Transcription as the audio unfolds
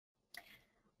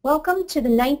Welcome to the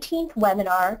 19th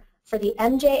webinar for the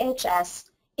MJHS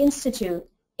Institute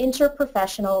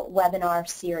Interprofessional Webinar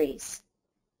Series.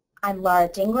 I'm Laura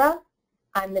Dingra.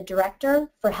 I'm the Director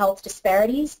for Health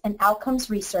Disparities and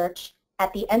Outcomes Research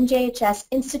at the MJHS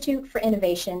Institute for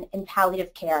Innovation in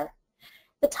Palliative Care.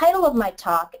 The title of my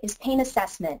talk is Pain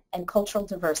Assessment and Cultural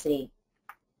Diversity.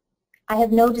 I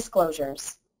have no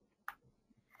disclosures.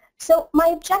 So my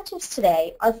objectives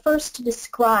today are first to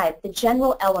describe the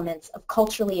general elements of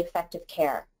culturally effective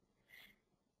care.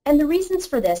 And the reasons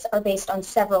for this are based on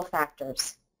several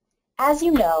factors. As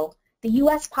you know, the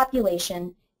U.S.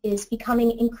 population is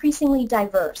becoming increasingly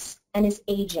diverse and is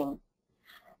aging.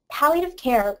 Palliative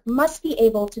care must be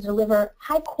able to deliver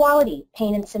high-quality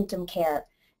pain and symptom care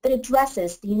that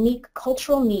addresses the unique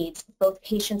cultural needs of both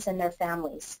patients and their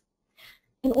families.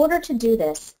 In order to do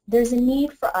this, there's a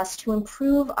need for us to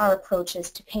improve our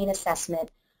approaches to pain assessment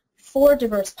for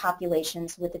diverse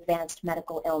populations with advanced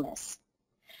medical illness.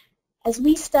 As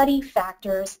we study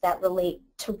factors that relate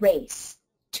to race,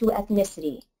 to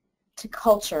ethnicity, to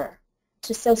culture,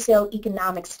 to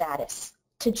socioeconomic status,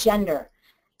 to gender,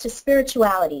 to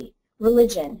spirituality,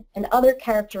 religion, and other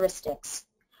characteristics,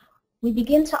 we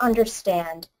begin to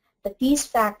understand that these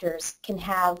factors can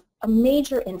have a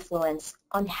major influence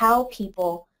on how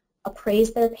people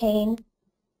appraise their pain,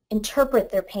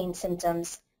 interpret their pain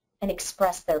symptoms, and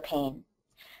express their pain.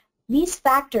 These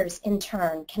factors, in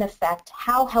turn, can affect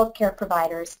how healthcare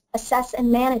providers assess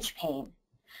and manage pain.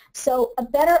 So a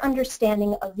better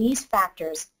understanding of these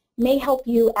factors may help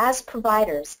you, as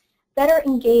providers, better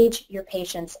engage your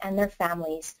patients and their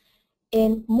families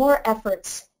in more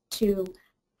efforts to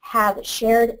have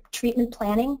shared treatment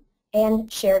planning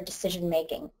and shared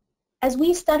decision-making. As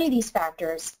we study these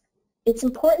factors, it's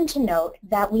important to note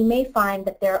that we may find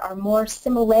that there are more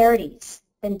similarities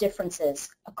than differences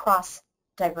across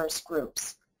diverse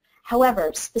groups.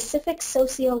 However, specific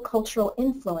socio-cultural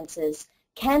influences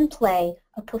can play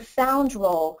a profound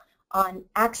role on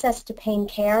access to pain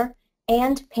care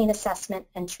and pain assessment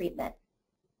and treatment.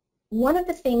 One of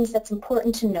the things that's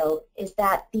important to note is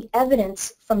that the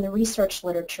evidence from the research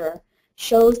literature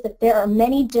shows that there are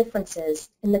many differences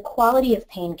in the quality of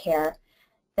pain care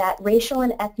that racial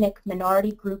and ethnic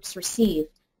minority groups receive,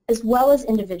 as well as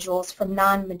individuals from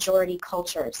non-majority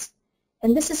cultures.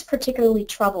 And this is particularly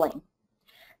troubling.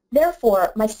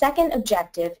 Therefore, my second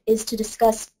objective is to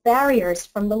discuss barriers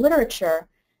from the literature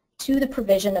to the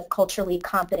provision of culturally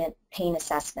competent pain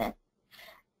assessment.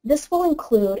 This will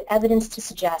include evidence to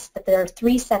suggest that there are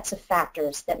three sets of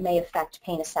factors that may affect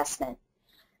pain assessment: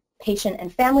 patient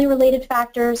and family-related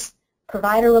factors,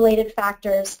 provider-related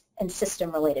factors, and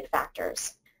system-related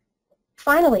factors.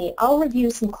 Finally, I'll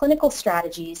review some clinical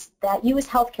strategies that you as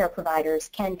healthcare providers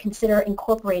can consider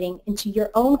incorporating into your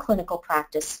own clinical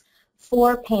practice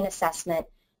for pain assessment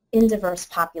in diverse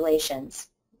populations.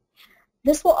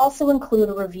 This will also include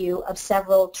a review of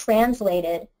several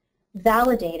translated,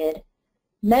 validated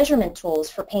measurement tools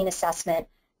for pain assessment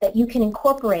that you can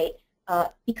incorporate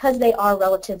because they are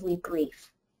relatively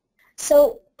brief.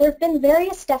 So there have been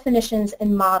various definitions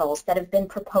and models that have been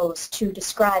proposed to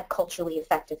describe culturally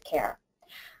effective care.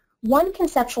 One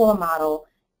conceptual model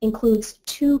includes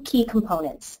two key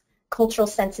components: cultural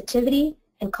sensitivity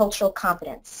and cultural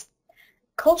competence.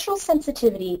 Cultural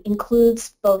sensitivity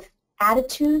includes both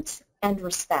attitudes and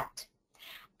respect.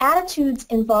 Attitudes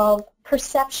involve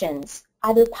perceptions,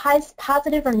 either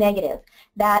positive or negative,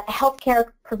 that a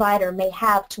healthcare provider may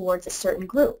have towards a certain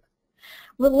group.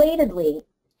 Relatedly,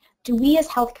 do we as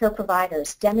healthcare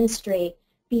providers demonstrate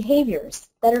behaviors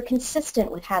that are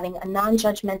consistent with having a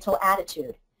non-judgmental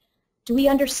attitude? Do we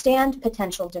understand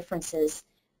potential differences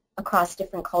across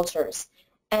different cultures?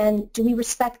 And do we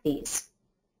respect these?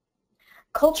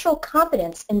 Cultural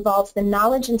competence involves the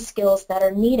knowledge and skills that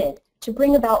are needed to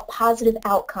bring about positive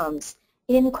outcomes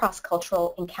in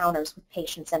cross-cultural encounters with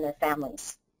patients and their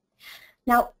families.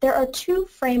 Now, there are two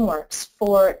frameworks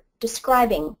for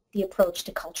describing the approach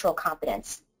to cultural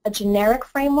competence: a generic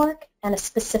framework and a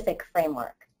specific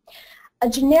framework. A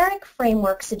generic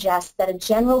framework suggests that a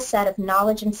general set of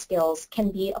knowledge and skills can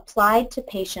be applied to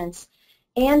patients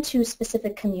and to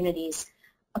specific communities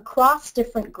across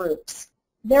different groups.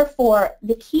 Therefore,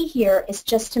 the key here is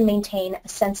just to maintain a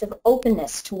sense of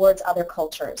openness towards other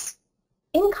cultures.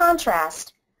 In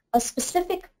contrast, a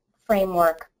specific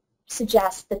framework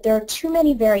suggests that there are too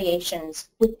many variations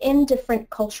within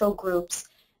different cultural groups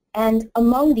and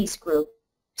among these groups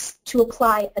to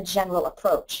apply a general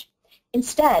approach.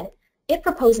 Instead, it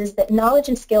proposes that knowledge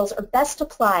and skills are best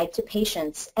applied to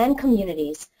patients and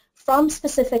communities from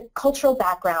specific cultural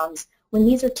backgrounds when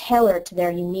these are tailored to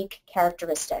their unique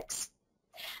characteristics.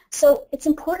 So it's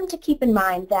important to keep in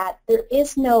mind that there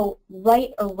is no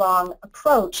right or wrong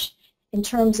approach in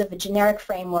terms of a generic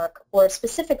framework or a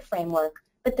specific framework,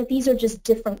 but that these are just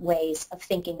different ways of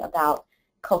thinking about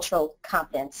cultural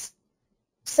competence.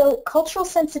 So cultural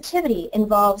sensitivity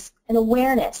involves an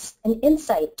awareness, an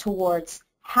insight towards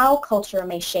how culture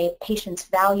may shape patients'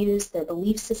 values, their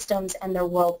belief systems, and their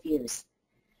worldviews.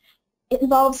 It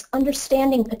involves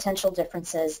understanding potential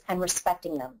differences and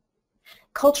respecting them.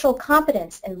 Cultural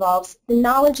competence involves the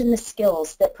knowledge and the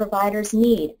skills that providers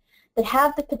need that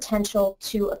have the potential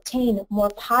to obtain more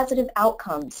positive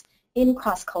outcomes in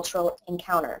cross-cultural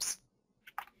encounters.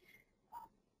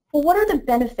 Well, what are the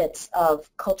benefits of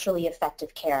culturally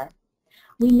effective care?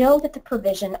 We know that the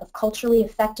provision of culturally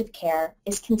effective care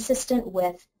is consistent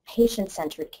with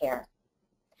patient-centered care.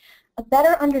 A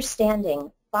better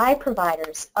understanding by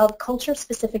providers of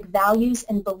culture-specific values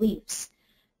and beliefs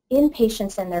in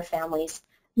patients and their families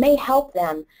may help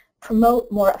them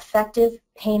promote more effective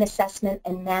pain assessment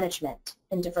and management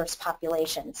in diverse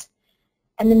populations.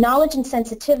 And the knowledge and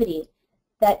sensitivity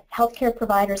that healthcare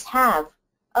providers have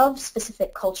of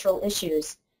specific cultural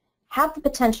issues have the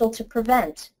potential to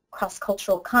prevent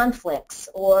cross-cultural conflicts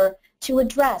or to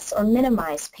address or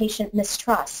minimize patient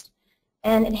mistrust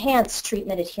and enhance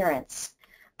treatment adherence.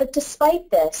 But despite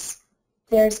this,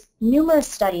 there's numerous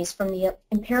studies from the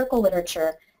empirical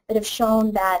literature that have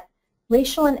shown that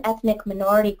racial and ethnic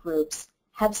minority groups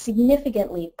have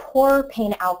significantly poorer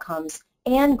pain outcomes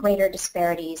and greater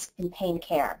disparities in pain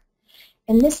care.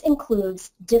 And this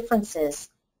includes differences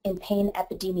in pain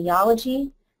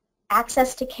epidemiology,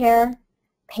 access to care,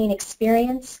 pain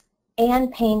experience,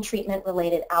 and pain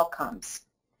treatment-related outcomes.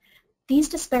 These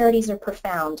disparities are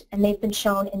profound, and they've been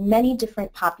shown in many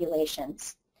different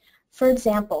populations. For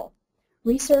example,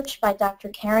 research by Dr.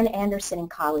 Karen Anderson and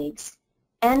colleagues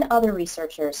and other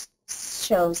researchers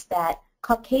shows that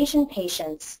Caucasian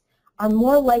patients are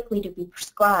more likely to be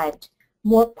prescribed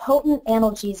more potent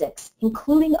analgesics,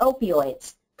 including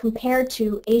opioids, compared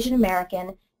to Asian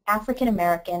American, African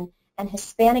American, and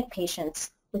Hispanic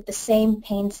patients with the same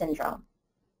pain syndrome.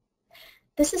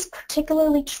 This is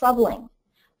particularly troubling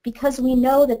because we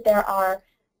know that there are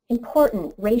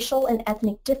important racial and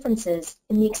ethnic differences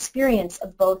in the experience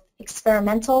of both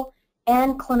experimental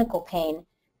and clinical pain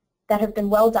that have been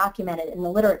well documented in the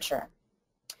literature.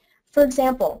 For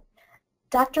example,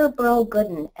 Dr. Burl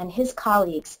Gooden and his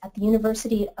colleagues at the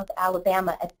University of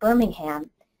Alabama at Birmingham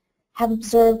have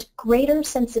observed greater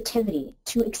sensitivity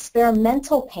to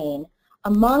experimental pain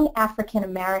among African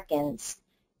Americans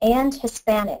and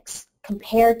Hispanics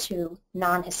compared to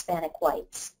non-Hispanic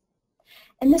whites.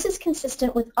 And this is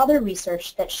consistent with other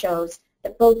research that shows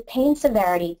that both pain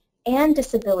severity and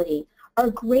disability are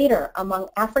greater among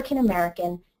African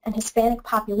American and Hispanic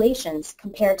populations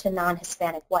compared to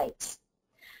non-Hispanic whites.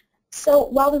 So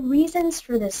while the reasons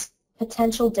for this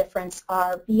potential difference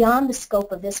are beyond the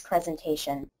scope of this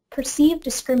presentation, perceived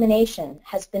discrimination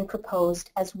has been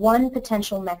proposed as one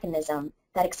potential mechanism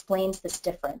that explains this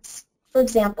difference. For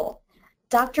example,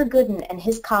 Dr. Gooden and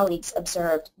his colleagues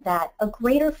observed that a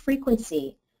greater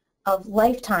frequency of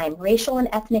lifetime racial and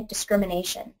ethnic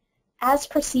discrimination, as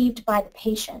perceived by the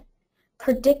patient,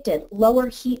 predicted lower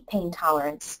heat pain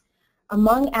tolerance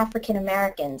among African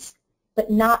Americans, but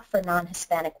not for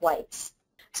non-Hispanic whites.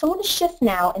 So I want to shift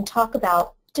now and talk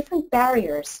about different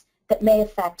barriers that may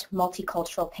affect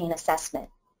multicultural pain assessment.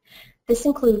 This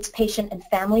includes patient and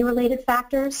family-related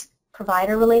factors,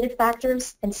 provider-related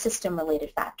factors, and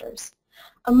system-related factors.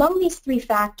 Among these three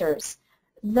factors,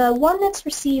 the one that's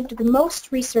received the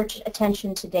most research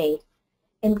attention to date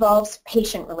involves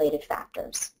patient-related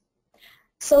factors.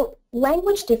 So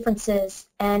language differences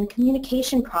and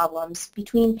communication problems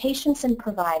between patients and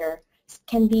providers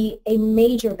can be a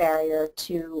major barrier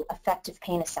to effective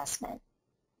pain assessment.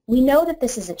 We know that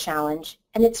this is a challenge,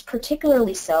 and it's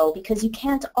particularly so because you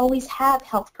can't always have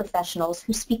health professionals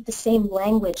who speak the same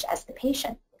language as the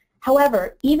patient.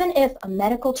 However, even if a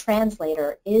medical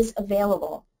translator is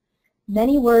available,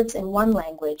 many words in one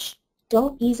language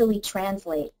don't easily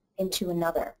translate into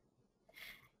another.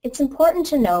 It's important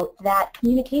to note that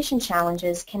communication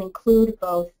challenges can include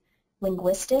both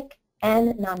linguistic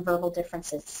and nonverbal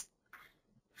differences.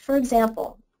 For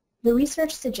example, the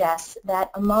research suggests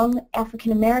that among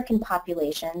African American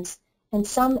populations and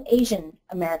some Asian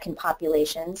American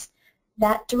populations,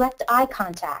 that direct eye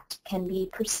contact can be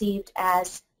perceived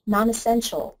as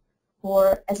non-essential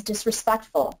or as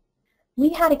disrespectful. We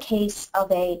had a case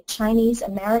of a Chinese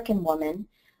American woman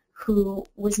who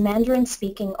was Mandarin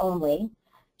speaking only.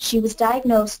 She was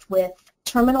diagnosed with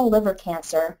terminal liver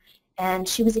cancer, and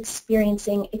she was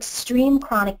experiencing extreme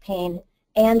chronic pain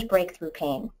and breakthrough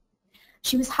pain.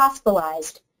 She was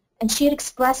hospitalized, and she had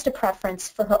expressed a preference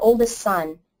for her oldest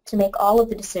son to make all of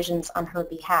the decisions on her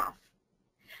behalf.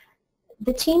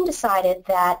 The team decided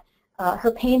that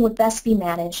her pain would best be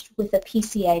managed with a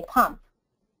PCA pump.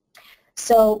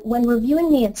 So when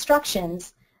reviewing the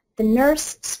instructions, the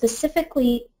nurse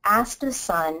specifically asked the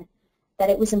son that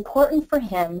it was important for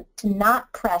him to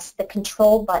not press the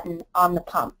control button on the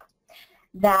pump,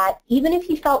 that even if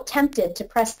he felt tempted to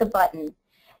press the button,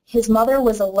 his mother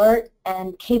was alert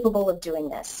and capable of doing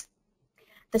this.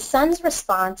 The son's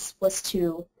response was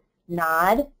to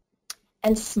nod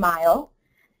and smile,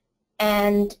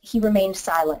 and he remained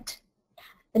silent.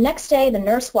 The next day, the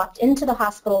nurse walked into the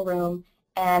hospital room,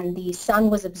 and the son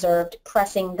was observed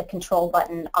pressing the control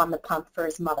button on the pump for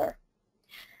his mother.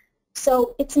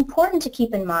 So it's important to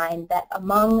keep in mind that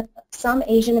among some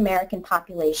Asian American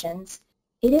populations,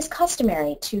 it is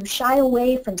customary to shy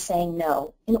away from saying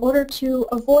no in order to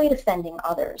avoid offending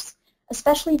others,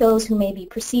 especially those who may be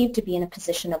perceived to be in a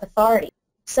position of authority.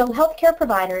 So healthcare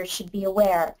providers should be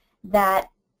aware that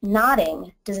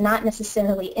nodding does not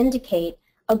necessarily indicate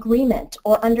agreement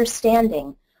or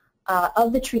understanding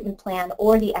of the treatment plan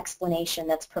or the explanation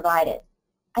that's provided.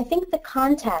 I think the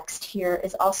context here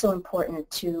is also important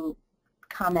to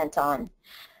comment on.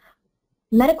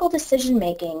 Medical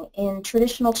decision-making in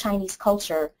traditional Chinese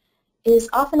culture is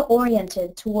often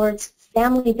oriented towards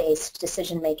family-based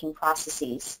decision-making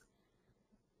processes.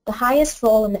 The highest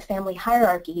role in the family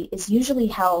hierarchy is usually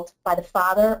held by the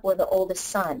father or the oldest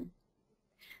son.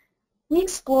 We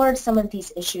explored some of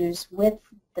these issues with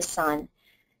the son,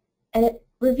 and it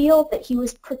revealed that he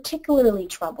was particularly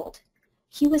troubled.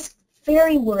 He was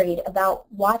very worried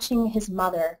about watching his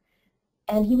mother,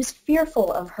 and he was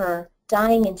fearful of her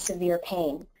dying in severe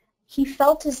pain. He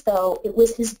felt as though it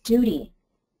was his duty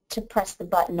to press the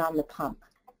button on the pump.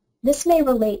 This may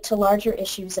relate to larger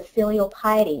issues of filial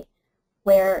piety,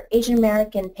 where Asian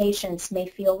American patients may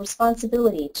feel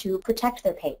responsibility to protect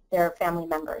their family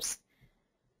members.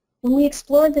 When we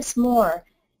explored this more,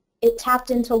 it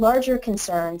tapped into larger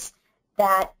concerns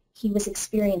that he was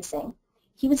experiencing.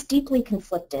 He was deeply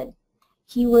conflicted.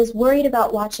 He was worried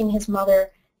about watching his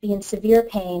mother be in severe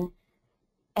pain,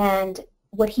 and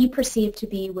what he perceived to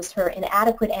be was her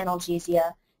inadequate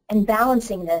analgesia, and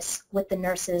balancing this with the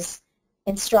nurse's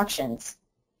instructions.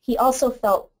 He also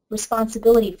felt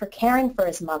responsibility for caring for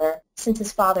his mother since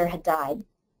his father had died.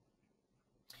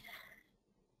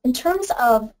 In terms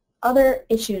of other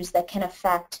issues that can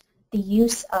affect the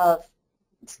use of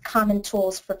common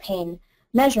tools for pain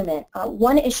measurement,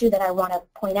 one issue that I want to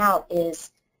point out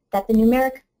is that the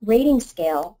numeric rating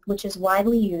scale, which is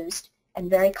widely used and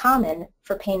very common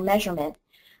for pain measurement,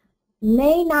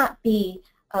 may not be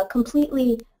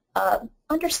completely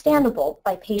understandable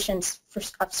by patients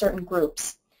of certain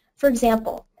groups. For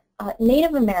example,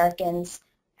 Native Americans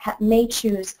may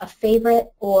choose a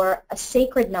favorite or a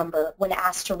sacred number when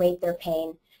asked to rate their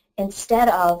pain instead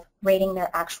of rating their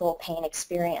actual pain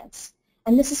experience.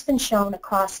 And this has been shown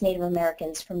across Native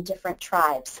Americans from different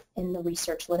tribes in the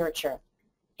research literature.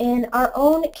 In our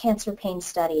own cancer pain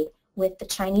study with the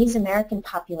Chinese American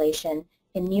population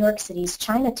in New York City's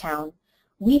Chinatown,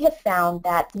 we have found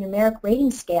that the numeric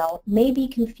rating scale may be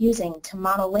confusing to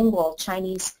monolingual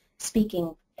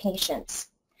Chinese-speaking patients.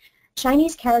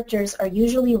 Chinese characters are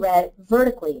usually read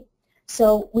vertically,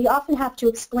 so we often have to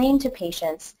explain to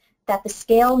patients that the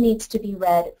scale needs to be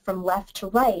read from left to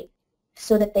right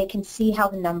so that they can see how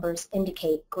the numbers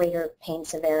indicate greater pain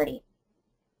severity.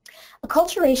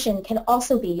 Acculturation can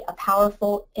also be a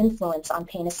powerful influence on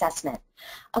pain assessment.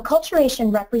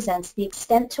 Acculturation represents the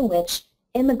extent to which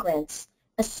immigrants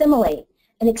assimilate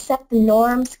and accept the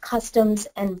norms, customs,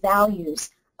 and values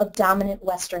of dominant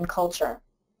Western culture.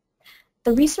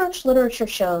 The research literature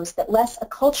shows that less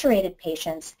acculturated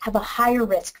patients have a higher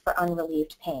risk for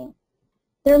unrelieved pain.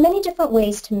 There are many different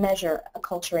ways to measure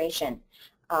acculturation.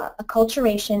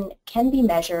 Acculturation can be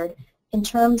measured in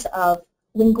terms of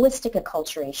linguistic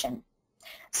acculturation.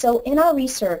 So in our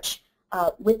research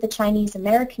with the Chinese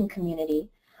American community,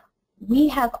 we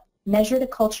have measured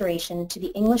acculturation to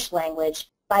the English language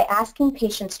by asking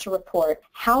patients to report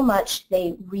how much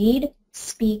they read,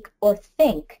 speak, or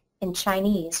think in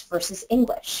Chinese versus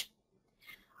English.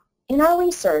 In our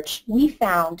research, we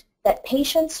found that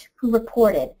patients who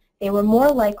reported they were more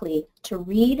likely to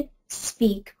read,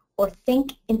 speak, or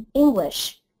think in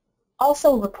English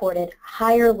also reported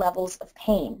higher levels of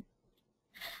pain.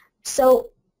 So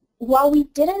while we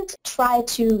didn't try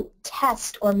to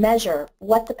test or measure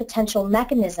what the potential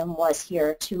mechanism was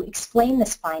here to explain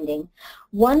this finding,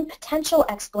 one potential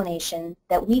explanation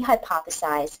that we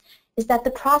hypothesize is that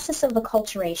the process of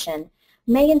acculturation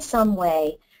may in some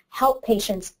way help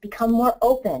patients become more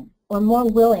open or more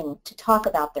willing to talk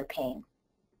about their pain.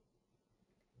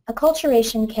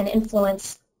 Acculturation can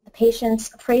influence the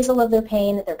patient's appraisal of their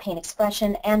pain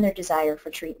expression, and their desire for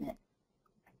treatment.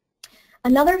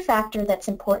 Another factor that's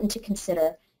important to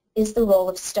consider is the role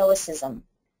of stoicism.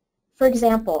 For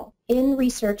example, in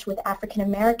research with African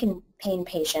American pain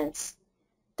patients,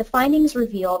 the findings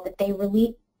reveal that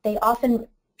they often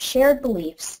shared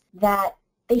beliefs that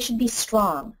they should be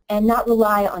strong and not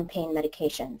rely on pain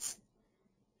medications.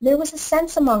 There was a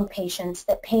sense among patients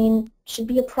that pain should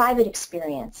be a private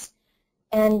experience,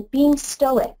 and being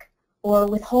stoic or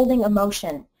withholding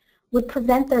emotion would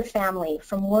prevent their family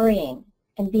from worrying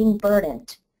and being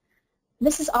burdened.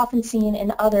 This is often seen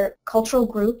in other cultural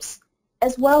groups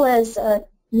as well as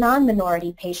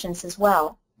non-minority patients as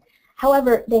well.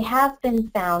 However, they have been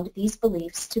found, these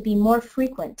beliefs, to be more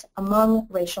frequent among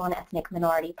racial and ethnic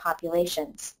minority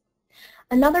populations.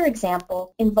 Another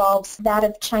example involves that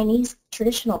of Chinese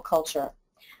traditional culture,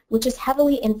 which is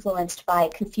heavily influenced by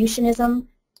Confucianism,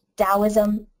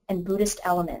 Taoism, and Buddhist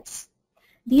elements.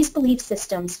 These belief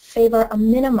systems favor a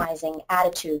minimizing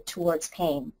attitude towards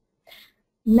pain.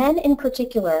 Men in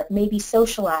particular may be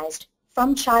socialized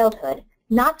from childhood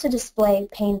not to display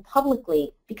pain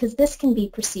publicly because this can be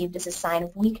perceived as a sign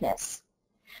of weakness.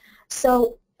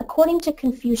 So, according to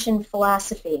Confucian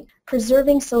philosophy,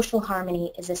 preserving social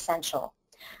harmony is essential.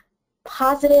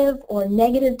 Positive or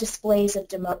negative displays of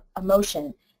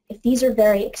emotion, if these are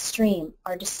very extreme,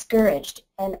 are discouraged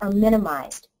and are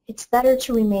minimized. It's better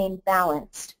to remain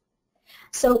balanced.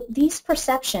 So these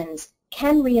perceptions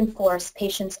can reinforce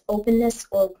patients' openness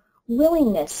or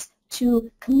willingness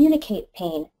to communicate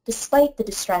pain despite the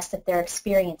distress that they're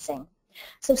experiencing.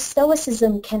 So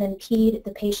stoicism can impede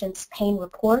the patient's pain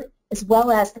report as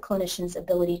well as the clinician's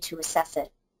ability to assess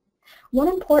it. One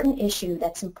important issue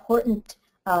that's important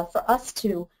for us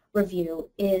to review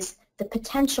is the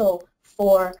potential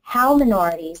for how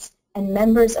minorities and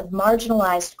members of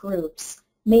marginalized groups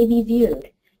may be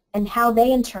viewed and how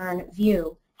they in turn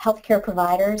view healthcare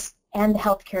providers and the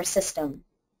healthcare system.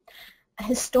 A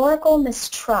historical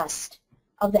mistrust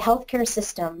of the healthcare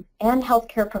system and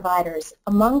healthcare providers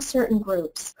among certain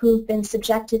groups who've been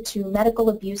subjected to medical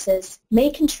abuses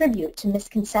may contribute to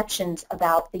misconceptions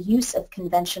about the use of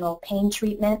conventional pain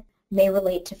treatment, may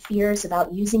relate to fears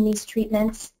about using these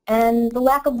treatments, and the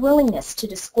lack of willingness to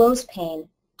disclose pain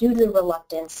due to the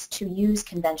reluctance to use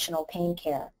conventional pain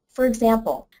care. For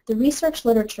example, the research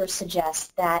literature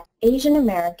suggests that Asian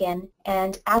American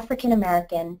and African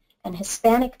American and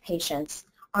Hispanic patients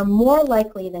are more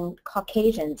likely than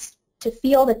Caucasians to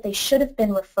feel that they should have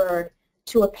been referred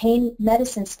to a pain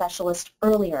medicine specialist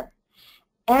earlier,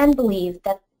 and believe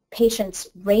that patients'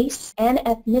 race and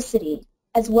ethnicity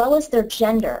as well as their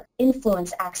gender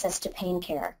influence access to pain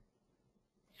care.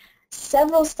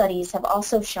 Several studies have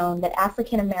also shown that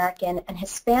African American and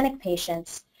Hispanic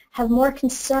patients have more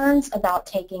concerns about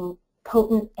taking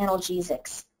potent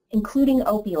analgesics, including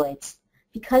opioids,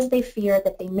 because they fear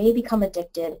that they may become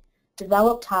addicted,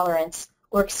 develop tolerance,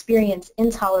 or experience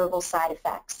intolerable side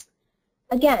effects.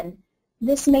 Again,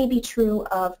 this may be true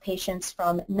of patients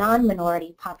from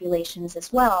non-minority populations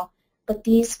as well, but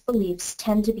these beliefs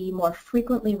tend to be more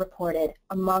frequently reported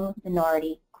among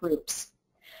minority groups.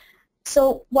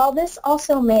 So while this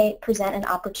also may present an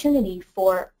opportunity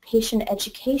for patient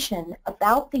education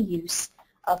about the use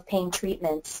of pain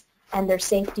treatments and their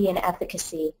safety and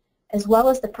efficacy, as well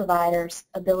as the provider's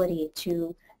ability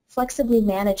to flexibly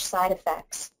manage side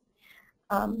effects,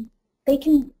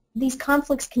 these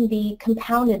conflicts can be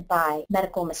compounded by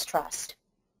medical mistrust.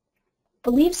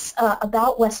 Beliefs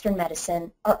about Western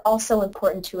medicine are also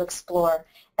important to explore,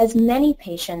 as many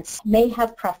patients may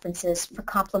have preferences for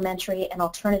complementary and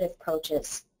alternative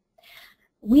approaches.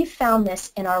 We've found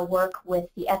this in our work with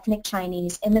the ethnic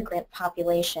Chinese immigrant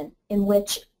population, in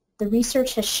which the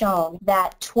research has shown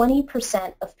that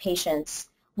 20% of patients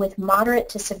with moderate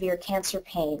to severe cancer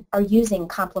pain are using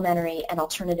complementary and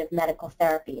alternative medical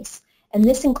therapies. And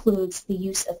this includes the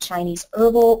use of Chinese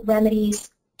herbal remedies,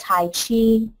 Tai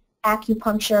Chi,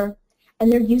 acupuncture,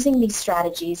 and they're using these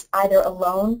strategies either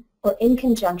alone or in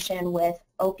conjunction with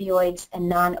opioids and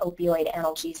non-opioid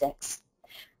analgesics.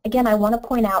 Again, I want to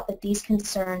point out that these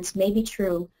concerns may be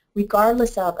true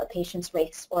regardless of a patient's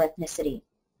race or ethnicity.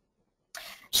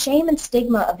 Shame and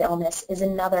stigma of illness is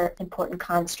another important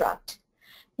construct.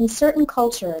 In certain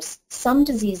cultures, some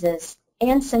diseases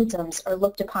and symptoms are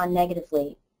looked upon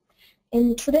negatively.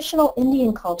 In traditional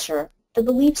Indian culture, the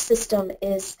belief system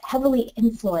is heavily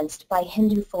influenced by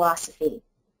Hindu philosophy.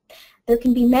 There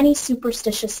can be many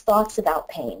superstitious thoughts about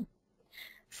pain.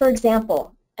 For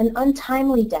example, an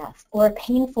untimely death or a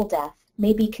painful death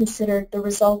may be considered the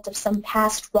result of some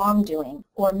past wrongdoing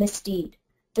or misdeed.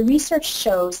 The research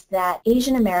shows that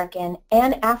Asian American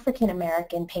and African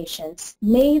American patients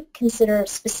may consider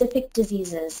specific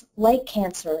diseases like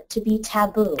cancer to be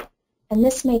taboo, and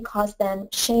this may cause them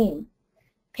shame.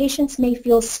 Patients may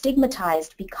feel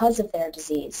stigmatized because of their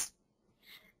disease.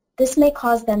 This may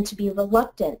cause them to be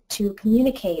reluctant to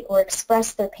communicate or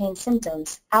express their pain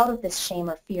symptoms out of this shame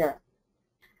or fear.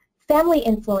 Family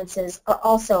influences are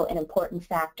also an important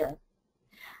factor.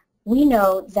 We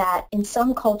know that in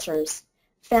some cultures,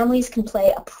 families can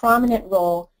play a prominent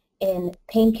role in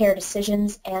pain care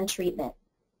decisions and treatment.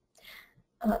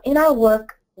 In our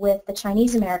work with the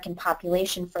Chinese American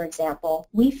population, for example,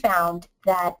 we found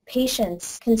that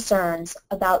patients' concerns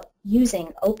about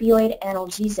using opioid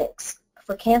analgesics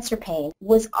for cancer pain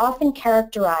was often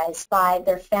characterized by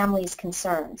their family's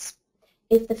concerns.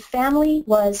 If the family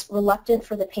was reluctant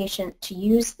for the patient to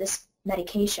use this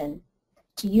medication,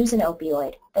 to use an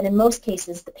opioid, then in most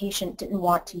cases the patient didn't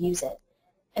want to use it.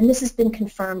 And this has been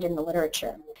confirmed in the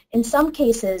literature. In some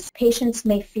cases, patients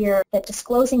may fear that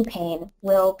disclosing pain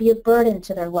will be a burden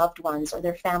to their loved ones or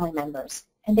their family members,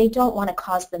 and they don't want to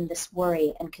cause them this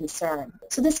worry and concern.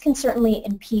 So this can certainly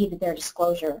impede their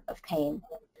disclosure of pain.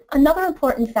 Another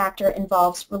important factor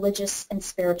involves religious and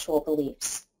spiritual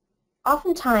beliefs.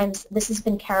 Oftentimes, this has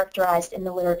been characterized in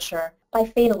the literature by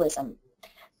fatalism.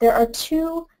 There are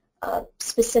two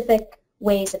specific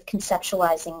ways of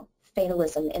conceptualizing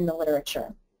fatalism in the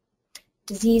literature: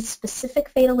 disease-specific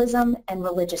fatalism and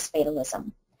religious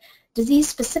fatalism.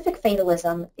 Disease-specific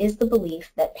fatalism is the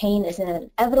belief that pain is an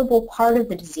inevitable part of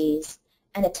the disease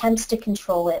and attempts to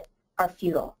control it are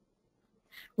futile.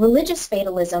 Religious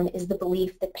fatalism is the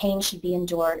belief that pain should be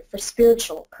endured for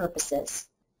spiritual purposes.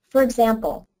 For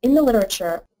example, in the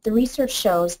literature, the research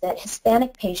shows that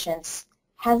Hispanic patients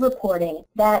have reporting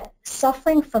that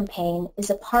suffering from pain is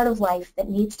a part of life that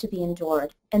needs to be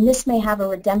endured, and this may have a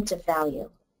redemptive value.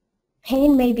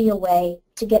 Pain may be a way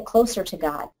to get closer to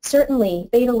God. Certainly,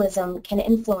 fatalism can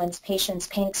influence patients'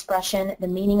 pain expression, the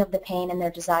meaning of the pain, and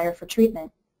their desire for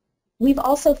treatment. We've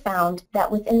also found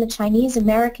that within the Chinese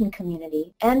American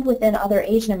community and within other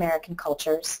Asian American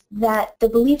cultures that the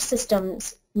belief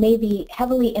systems may be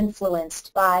heavily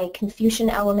influenced by Confucian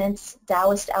elements,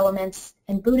 Taoist elements,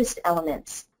 and Buddhist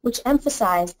elements, which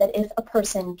emphasize that if a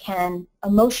person can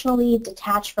emotionally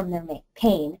detach from their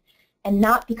pain and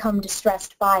not become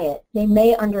distressed by it, they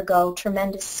may undergo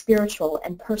tremendous spiritual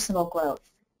and personal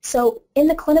growth. So in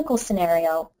the clinical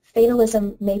scenario,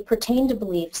 fatalism may pertain to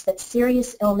beliefs that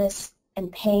serious illness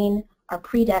and pain are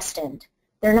predestined.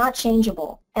 They're not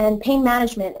changeable, and pain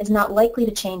management is not likely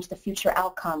to change the future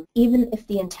outcome, even if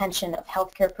the intention of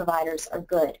healthcare providers are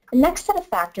good. The next set of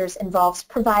factors involves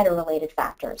provider-related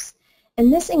factors,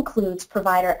 and this includes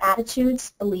provider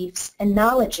attitudes, beliefs, and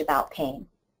knowledge about pain.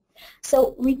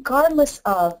 So regardless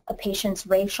of a patient's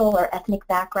racial or ethnic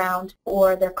background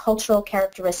or their cultural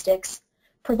characteristics,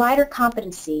 provider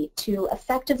competency to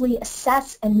effectively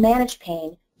assess and manage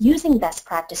pain using best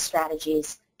practice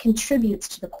strategies contributes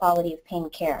to the quality of pain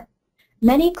care.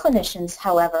 Many clinicians,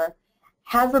 however,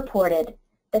 have reported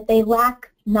that they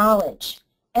lack knowledge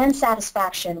and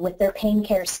satisfaction with their pain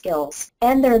care skills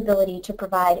and their ability to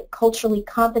provide culturally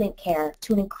competent care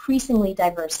to an increasingly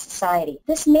diverse society.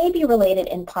 This may be related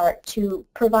in part to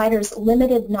providers'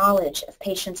 limited knowledge of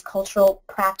patients' cultural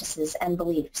practices and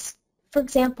beliefs. For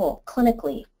example,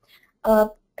 clinically, a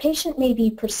patient may be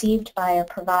perceived by a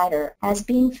provider as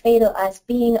being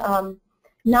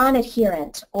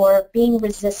non-adherent or being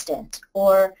resistant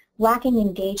or lacking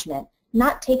engagement,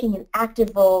 not taking an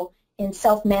active role in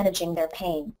self-managing their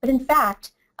pain. But in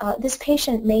fact, this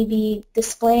patient may be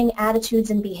displaying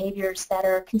attitudes and behaviors that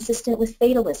are consistent with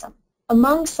fatalism.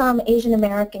 Among some Asian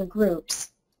American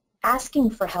groups, asking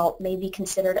for help may be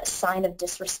considered a sign of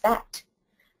disrespect.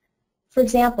 For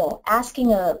example,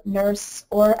 asking a nurse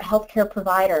or a healthcare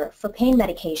provider for pain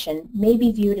medication may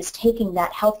be viewed as taking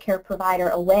that healthcare provider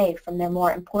away from their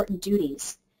more important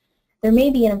duties. There may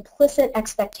be an implicit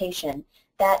expectation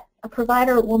that a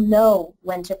provider will know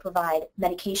when to provide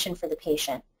medication for the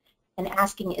patient, and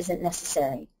asking isn't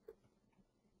necessary.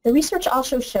 The research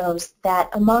also shows that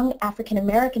among African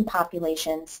American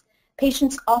populations,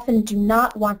 patients often do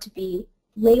not want to be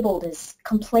labeled as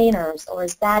complainers or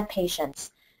as bad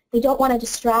patients. They don't want to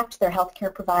distract their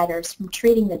healthcare providers from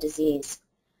treating the disease.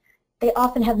 They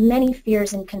often have many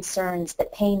fears and concerns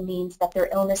that pain means that their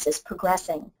illness is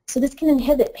progressing. So this can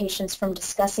inhibit patients from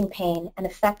discussing pain and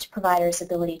affect providers'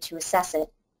 ability to assess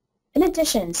it. In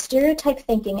addition, stereotype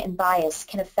thinking and bias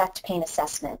can affect pain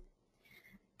assessment.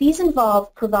 These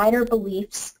involve provider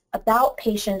beliefs about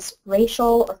patients'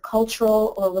 racial or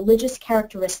cultural or religious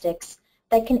characteristics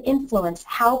that can influence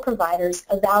how providers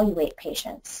evaluate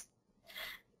patients.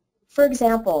 For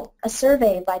example, a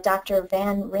survey by Dr.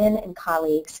 Van Ryn and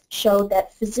colleagues showed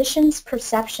that physicians'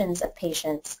 perceptions of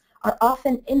patients are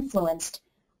often influenced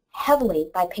heavily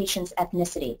by patients'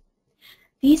 ethnicity.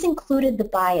 These included the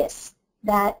bias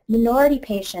that minority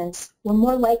patients were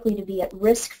more likely to be at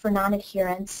risk for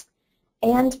non-adherence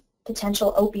and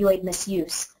potential opioid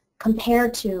misuse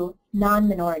compared to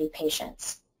non-minority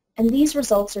patients. And these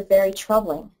results are very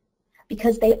troubling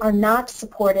because they are not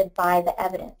supported by the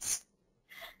evidence.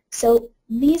 So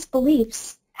these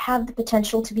beliefs have the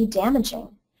potential to be damaging,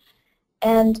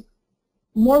 and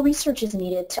more research is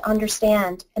needed to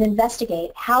understand and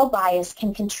investigate how bias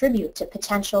can contribute to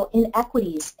potential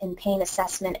inequities in pain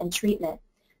assessment and treatment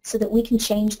so that we can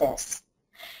change this.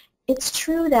 It's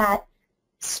true that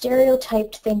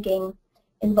stereotyped thinking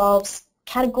involves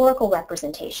categorical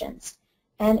representations,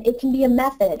 and it can be a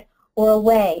method or a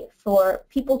way for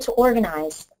people to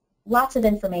organize lots of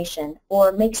information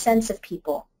or make sense of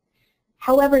people.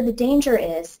 However, the danger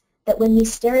is that when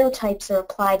these stereotypes are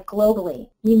applied globally,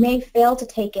 we may fail to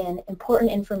take in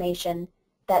important information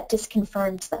that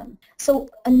disconfirms them. So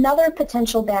another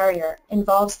potential barrier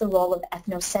involves the role of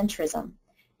ethnocentrism,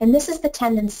 and this is the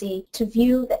tendency to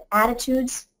view the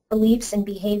attitudes, beliefs, and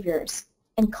behaviors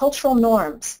and cultural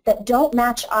norms that don't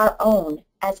match our own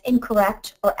as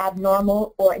incorrect or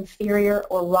abnormal or inferior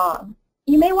or wrong.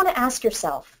 You may want to ask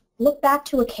yourself, look back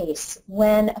to a case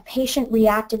when a patient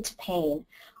reacted to pain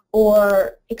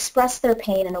or expressed their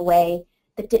pain in a way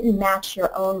that didn't match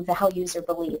your own values or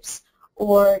beliefs,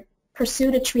 or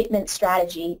pursued a treatment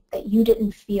strategy that you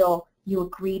didn't feel you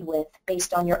agreed with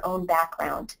based on your own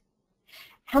background.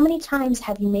 How many times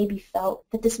have you maybe felt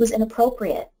that this was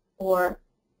inappropriate or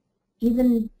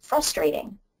even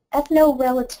frustrating?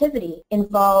 Ethno-relativity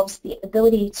involves the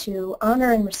ability to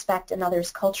honor and respect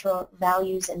another's cultural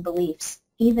values and beliefs,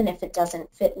 even if it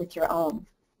doesn't fit with your own.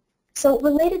 So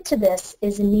related to this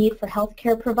is a need for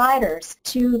healthcare providers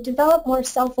to develop more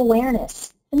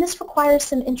self-awareness, and this requires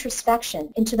some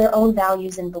introspection into their own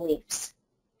values and beliefs.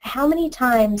 How many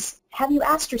times have you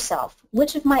asked yourself,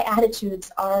 which of my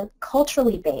attitudes are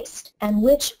culturally based and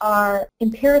which are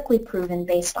empirically proven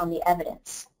based on the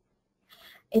evidence?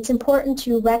 It's important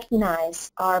to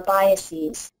recognize our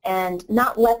biases and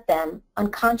not let them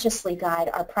unconsciously guide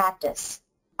our practice.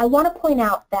 I want to point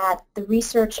out that the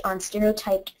research on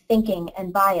stereotyped thinking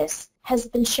and bias has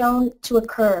been shown to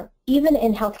occur even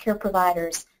in healthcare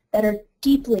providers that are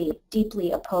deeply,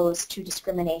 deeply opposed to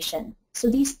discrimination. So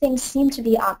these things seem to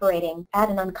be operating at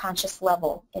an unconscious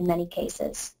level in many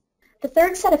cases. The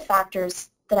third set of factors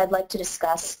that I'd like to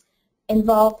discuss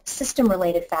involve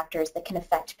system-related factors that can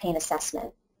affect pain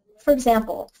assessment. For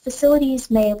example,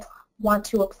 facilities may want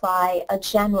to apply a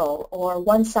general or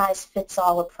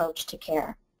one-size-fits-all approach to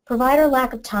care. Provider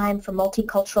lack of time for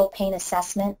multicultural pain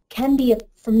assessment can be a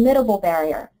formidable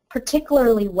barrier,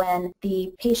 particularly when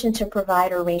the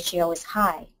patient-to-provider ratio is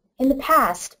high. In the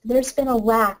past, there's been a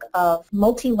lack of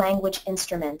multi-language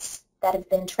instruments that have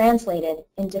been translated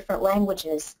in different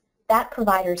languages that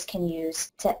providers can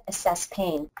use to assess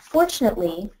pain.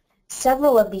 Fortunately,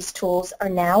 several of these tools are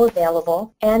now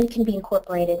available and can be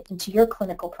incorporated into your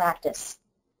clinical practice.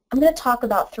 I'm going to talk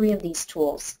about three of these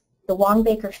tools: the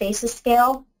Wong-Baker FACES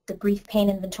Scale, the Brief Pain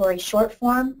Inventory Short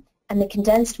Form, and the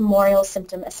Condensed Memorial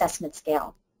Symptom Assessment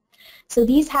Scale. So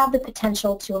these have the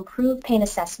potential to improve pain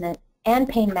assessment and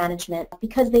pain management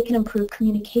because they can improve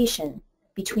communication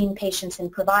between patients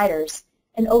and providers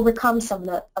and overcome some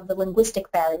of the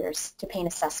linguistic barriers to pain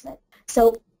assessment.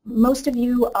 So most of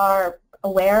you are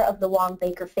aware of the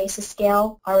Wong-Baker FACES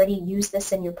Scale, already use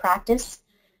this in your practice.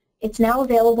 It's now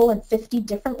available in 50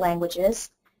 different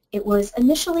languages. It was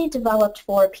initially developed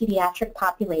for pediatric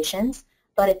populations,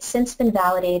 but it's since been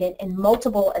validated in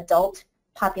multiple adult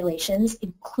populations,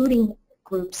 including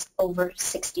groups over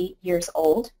 60 years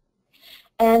old.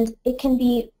 And it can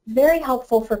be very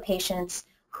helpful for patients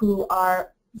who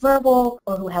are verbal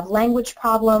or who have language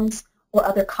problems or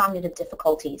other cognitive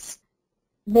difficulties.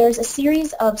 There's a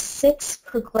series of 6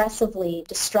 progressively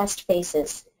distressed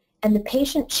faces, and the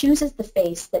patient chooses the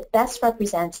face that best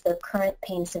represents their current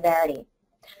pain severity.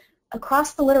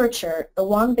 Across the literature, the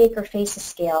Wong-Baker FACES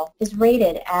Scale is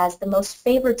rated as the most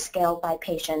favored scale by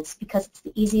patients because it's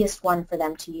the easiest one for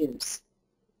them to use.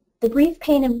 The Brief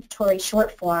Pain Inventory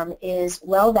Short Form is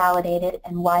well validated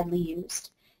and widely used.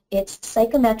 It's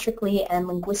psychometrically and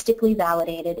linguistically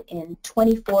validated in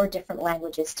 24 different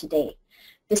languages to date.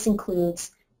 This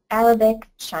includes Arabic,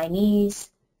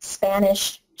 Chinese,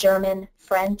 Spanish, German,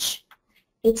 French,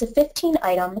 It's a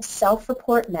 15-item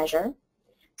self-report measure,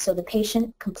 so the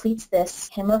patient completes this,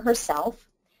 him or herself,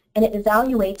 and it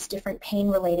evaluates different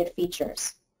pain-related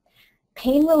features.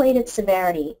 Pain-related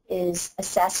severity is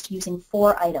assessed using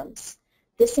 4 items.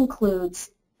 This includes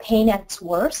pain at its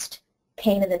worst,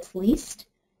 pain at its least,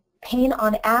 pain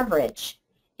on average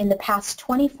in the past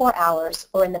 24 hours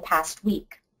or in the past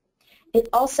week. It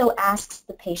also asks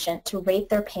the patient to rate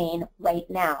their pain right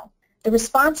now. The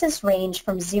responses range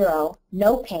from 0,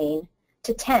 no pain,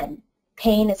 to 10,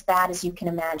 pain as bad as you can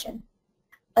imagine.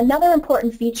 Another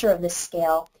important feature of this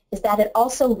scale is that it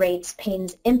also rates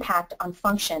pain's impact on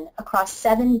function across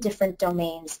 7 different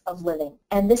domains of living,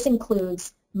 and this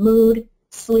includes mood,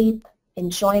 sleep,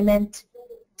 enjoyment,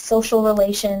 social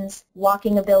relations,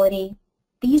 walking ability.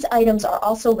 These items are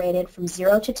also rated from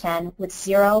 0 to 10, with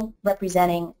 0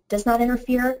 representing does not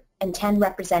interfere and 10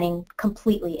 representing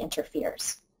completely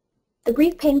interferes. The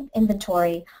brief pain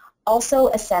inventory also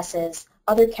assesses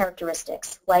other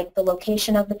characteristics like the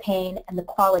location of the pain and the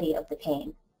quality of the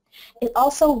pain. It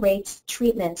also rates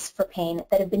treatments for pain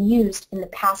that have been used in the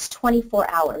past 24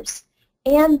 hours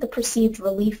and the perceived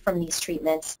relief from these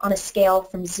treatments on a scale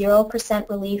from 0%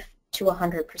 relief to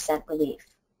 100% relief.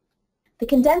 The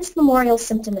Condensed Memorial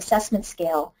Symptom Assessment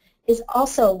Scale is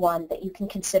also one that you can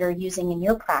consider using in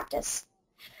your practice.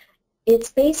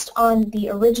 It's based on the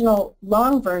original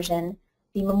long version,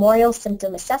 the Memorial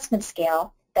Symptom Assessment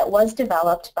Scale, that was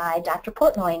developed by Dr.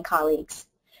 Portnoy and colleagues.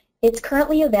 It's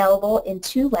currently available in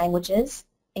 2 languages,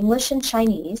 English and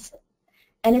Chinese,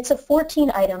 and it's a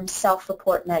 14-item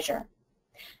self-report measure.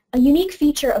 A unique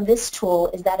feature of this tool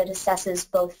is that it assesses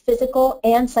both physical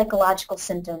and psychological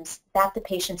symptoms that the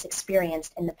patients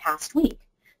experienced in the past week.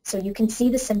 So you can see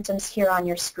the symptoms here on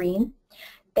your screen.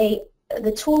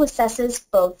 The tool assesses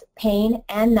both pain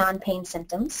and non-pain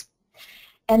symptoms,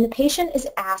 and the patient is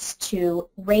asked to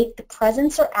rate the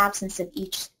presence or absence of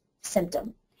each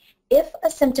symptom. If a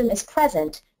symptom is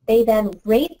present, they then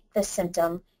rate the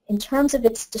symptom in terms of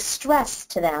its distress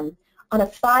to them on a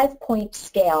 5-point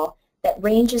scale that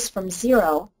ranges from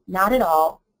 0, not at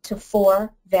all, to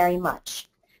 4, very much.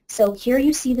 So here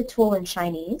you see the tool in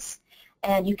Chinese,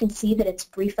 and you can see that it's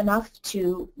brief enough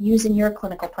to use in your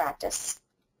clinical practice.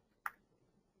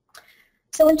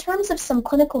 So in terms of some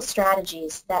clinical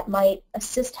strategies that might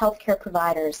assist healthcare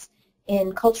providers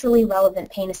in culturally relevant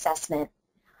pain assessment,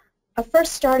 a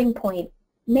first starting point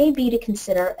may be to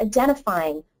consider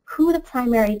identifying who the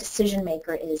primary decision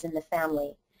maker is in the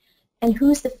family and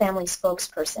who's the family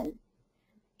spokesperson.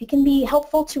 It can be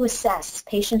helpful to assess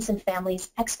patients' and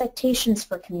families' expectations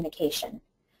for communication.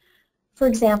 For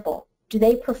example, do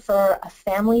they prefer a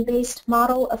family-based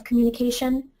model of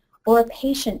communication or a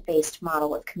patient-based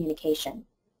model of communication?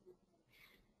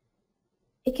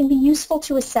 It can be useful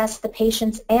to assess the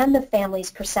patient's and the family's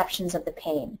perceptions of the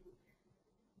pain.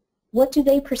 What do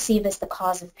they perceive as the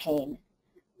cause of pain?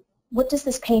 What does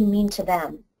this pain mean to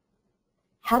them?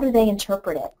 How do they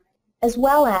interpret it? As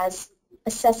well as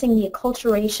assessing the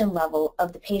acculturation level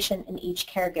of the patient and each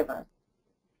caregiver.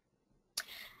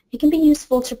 It can be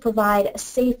useful to provide a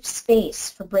safe space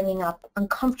for bringing up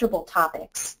uncomfortable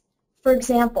topics. For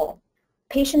example,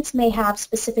 patients may have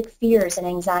specific fears and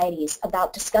anxieties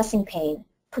about discussing pain,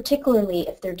 particularly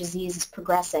if their disease is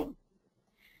progressing.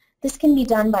 This can be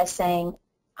done by saying,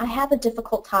 "I have a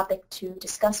difficult topic to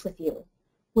discuss with you.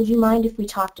 Would you mind if we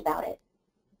talked about it?"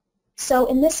 So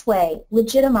in this way,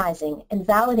 legitimizing and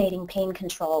validating pain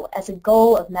control as a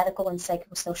goal of medical and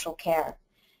psychosocial care,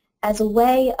 as a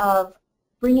way of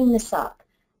bringing this up.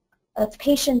 A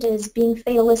patient is being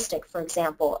fatalistic, for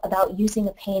example, about using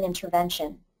a pain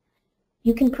intervention.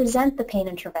 You can present the pain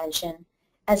intervention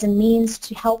as a means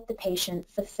to help the patient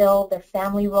fulfill their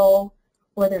family role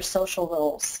or their social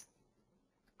roles.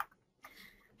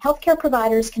 Healthcare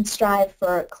providers can strive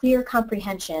for clear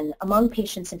comprehension among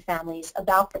patients and families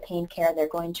about the pain care they're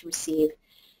going to receive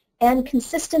and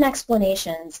consistent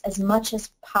explanations as much as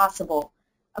possible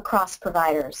across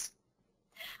providers.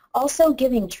 Also,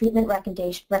 giving treatment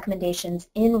recommendations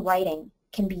in writing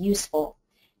can be useful,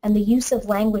 and the use of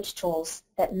language tools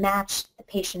that match the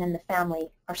patient and the family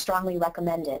are strongly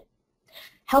recommended.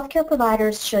 Healthcare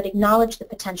providers should acknowledge the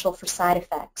potential for side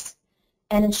effects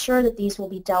and ensure that these will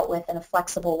be dealt with in a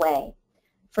flexible way.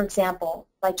 For example,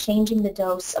 by changing the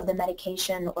dose of the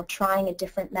medication or trying a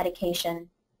different medication.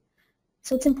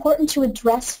 So it's important to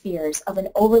address fears of an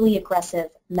overly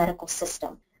aggressive medical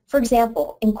system. For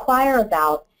example, inquire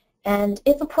about and,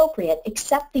 if appropriate,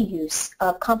 accept the use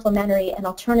of complementary and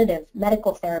alternative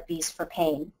medical therapies for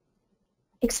pain.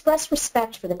 Express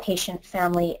respect for the patient,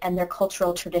 family, and their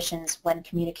cultural traditions when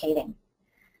communicating.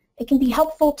 it can be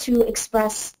helpful to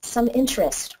express some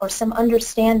interest or some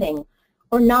understanding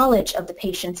or knowledge of the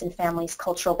patient's and family's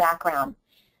cultural background.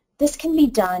 This can be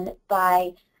done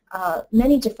by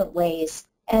many different ways,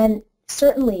 and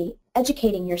certainly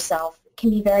educating yourself can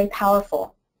be very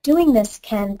powerful. Doing this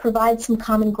can provide some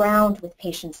common ground with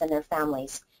patients and their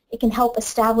families. It can help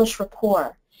establish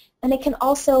rapport, and it can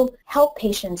also help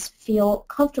patients feel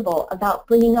comfortable about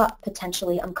bringing up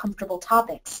potentially uncomfortable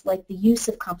topics like the use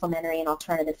of complementary and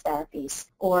alternative therapies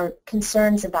or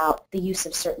concerns about the use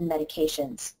of certain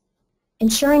medications.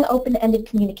 Ensuring open-ended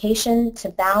communication to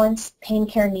balance pain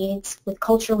care needs with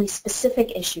culturally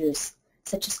specific issues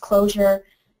such as closure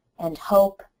and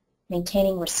hope,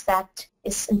 maintaining respect,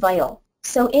 is vital.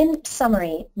 So in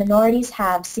summary, minorities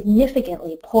have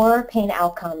significantly poorer pain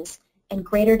outcomes and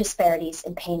greater disparities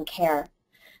in pain care.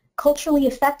 Culturally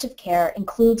effective care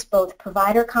includes both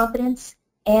provider competence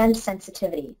and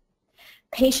sensitivity.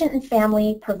 Patient and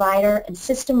family, provider, and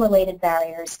system-related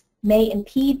barriers may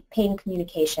impede pain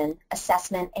communication,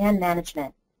 assessment, and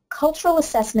management. Cultural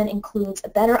assessment includes a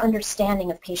better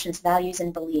understanding of patients' values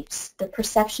and beliefs, their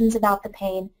perceptions about the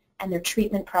pain, and their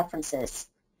treatment preferences.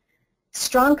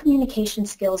 Strong communication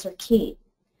skills are key.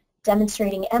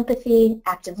 Demonstrating empathy,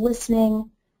 active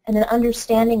listening, and an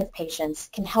understanding of patients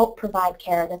can help provide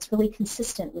care that's really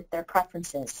consistent with their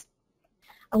preferences.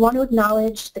 I want to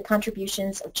acknowledge the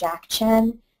contributions of Jack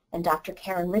Chen and Dr.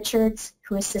 Karen Richards,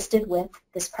 who assisted with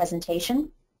this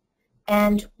presentation.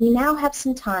 And we now have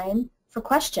some time for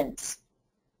questions.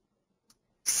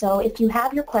 So if you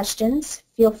have your questions,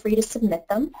 feel free to submit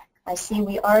them. I see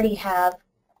we already have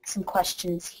some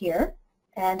questions here,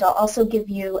 and I'll also give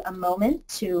you a moment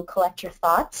to collect your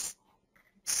thoughts.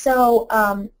 So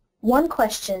one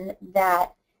question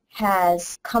that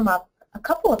has come up a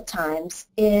couple of times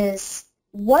is,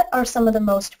 what are some of the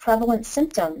most prevalent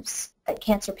symptoms that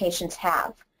cancer patients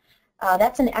have?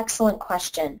 That's an excellent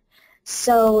question.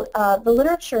 So the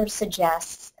literature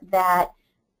suggests that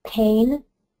pain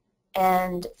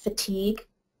and fatigue,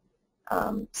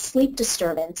 sleep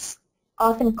disturbance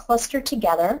often cluster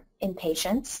together in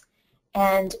patients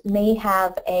and may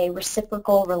have a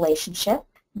reciprocal relationship.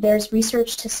 There's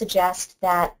research to suggest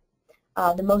that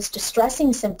the most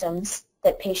distressing symptoms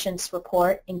that patients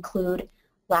report include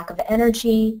lack of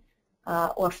energy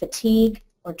or fatigue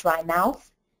or dry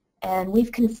mouth. And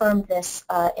we've confirmed this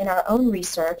in our own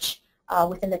research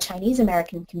within the Chinese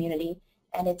American community,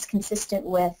 and it's consistent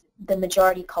with the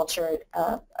majority culture,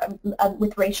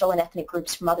 with racial and ethnic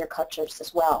groups from other cultures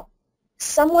as well.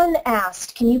 Someone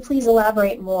asked, can you please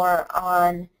elaborate more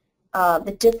on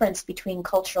the difference between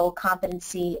cultural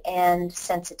competency and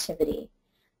sensitivity?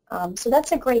 So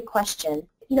that's a great question.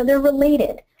 You know, they're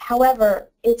related. However,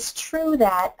 it's true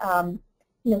that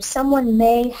you know, someone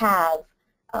may have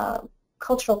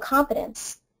cultural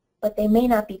competence, but they may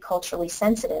not be culturally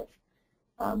sensitive.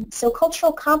 So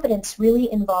cultural competence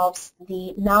really involves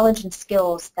the knowledge and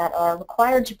skills that are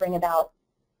required to bring about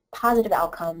positive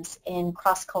outcomes in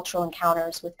cross-cultural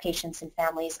encounters with patients and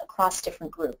families across different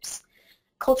groups.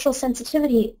 Cultural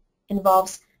sensitivity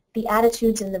involves the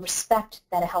attitudes and the respect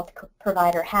that a health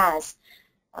provider has.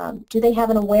 Do they have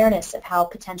an awareness of how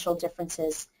potential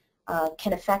differences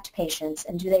can affect patients,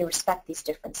 and do they respect these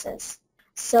differences?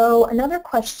 So another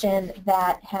question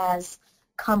that has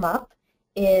come up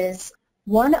is,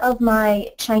 one of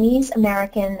my Chinese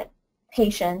American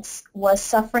patients was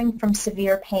suffering from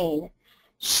severe pain.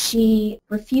 She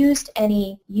refused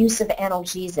any use of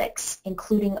analgesics,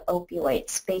 including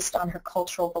opioids, based on her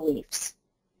cultural beliefs.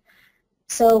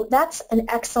 So that's an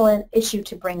excellent issue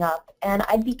to bring up, and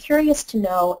I'd be curious to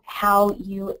know how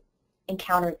you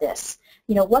encountered this.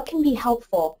 You know, what can be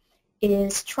helpful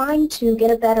is trying to get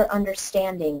a better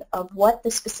understanding of what the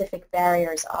specific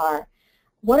barriers are.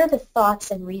 What are the thoughts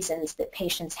and reasons that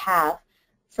patients have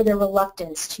for their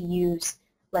reluctance to use,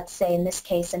 let's say in this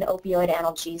case, an opioid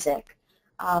analgesic?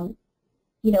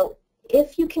 You know,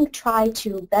 if you can try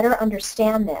to better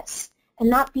understand this and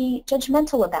not be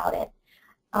judgmental about it,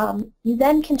 you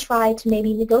then can try to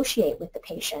maybe negotiate with the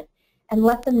patient and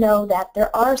let them know that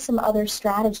there are some other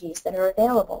strategies that are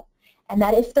available, and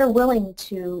that if they're willing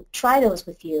to try those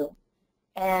with you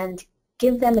and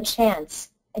give them a chance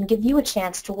and give you a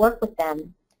chance to work with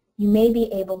them, you may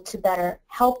be able to better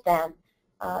help them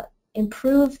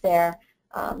improve their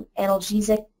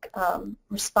analgesic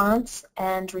response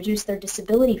and reduce their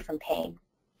disability from pain.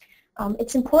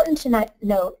 It's important to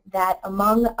note that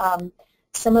among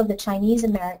some of the Chinese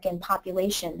American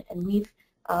population, and we've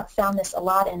found this a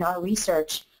lot in our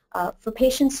research, for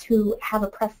patients who have a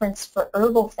preference for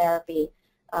herbal therapy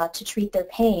to treat their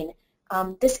pain,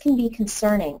 this can be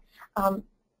concerning.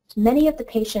 many of the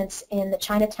patients in the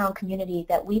Chinatown community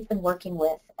that we've been working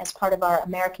with as part of our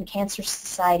American Cancer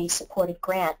Society supported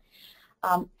grant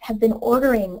have been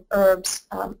ordering herbs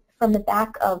from the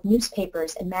back of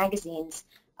newspapers and magazines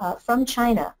from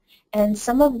China. And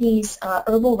some of these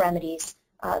herbal remedies,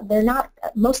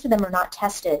 most of them are not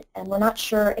tested, and we're not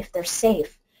sure if they're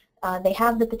safe. They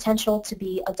have the potential to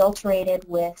be adulterated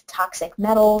with toxic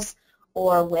metals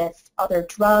or with other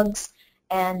drugs,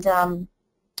 and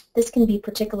this can be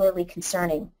particularly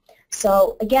concerning.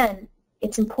 So again,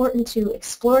 it's important to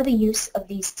explore the use of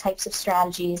these types of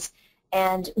strategies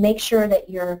and make sure that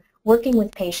you're working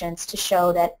with patients to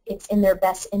show that it's in their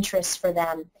best interest for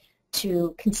them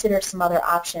to consider some other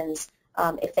options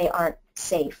if they aren't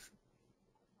safe.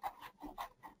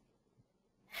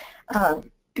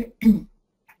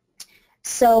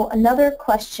 So another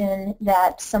question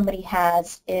that somebody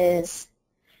has is,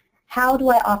 how do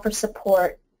I offer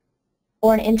support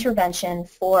or an intervention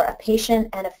for a patient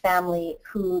and a family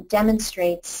who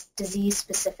demonstrates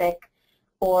disease-specific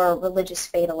or religious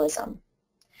fatalism?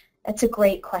 That's a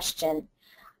great question.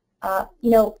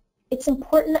 You know, it's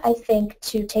important, I think,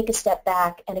 to take a step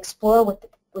back and explore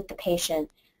with the patient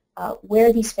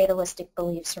where these fatalistic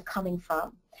beliefs are coming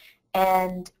from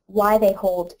and why they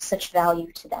hold such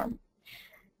value to them.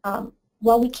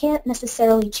 While we can't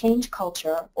necessarily change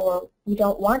culture, or we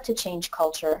don't want to change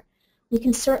culture, we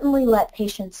can certainly let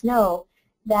patients know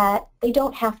that they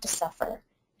don't have to suffer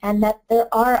and that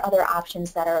there are other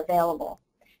options that are available.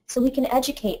 So we can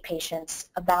educate patients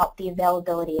about the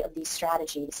availability of these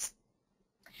strategies.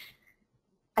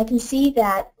 I can see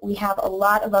that we have a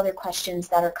lot of other questions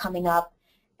that are coming up,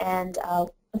 and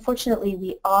unfortunately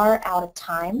we are out of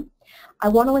time. I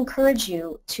want to encourage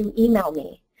you to email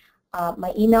me.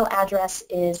 My email address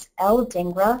is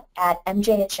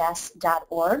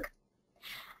ldingra@mjhs.org.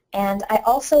 And I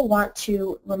also want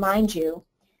to remind you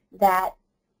that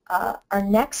our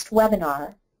next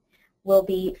webinar will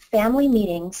be Family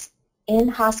Meetings in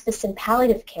Hospice and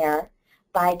Palliative Care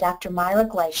by Dr. Myra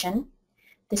Gleishan.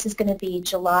 This is going to be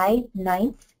July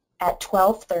 9th at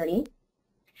 12:30.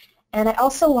 And I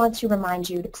also want to remind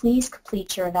you to please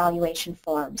complete your evaluation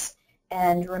forms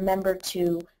and remember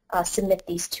to submit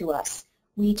these to us.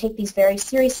 We take these very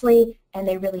seriously, and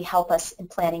they really help us in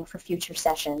planning for future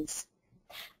sessions.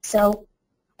 So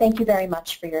thank you very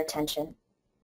much for your attention.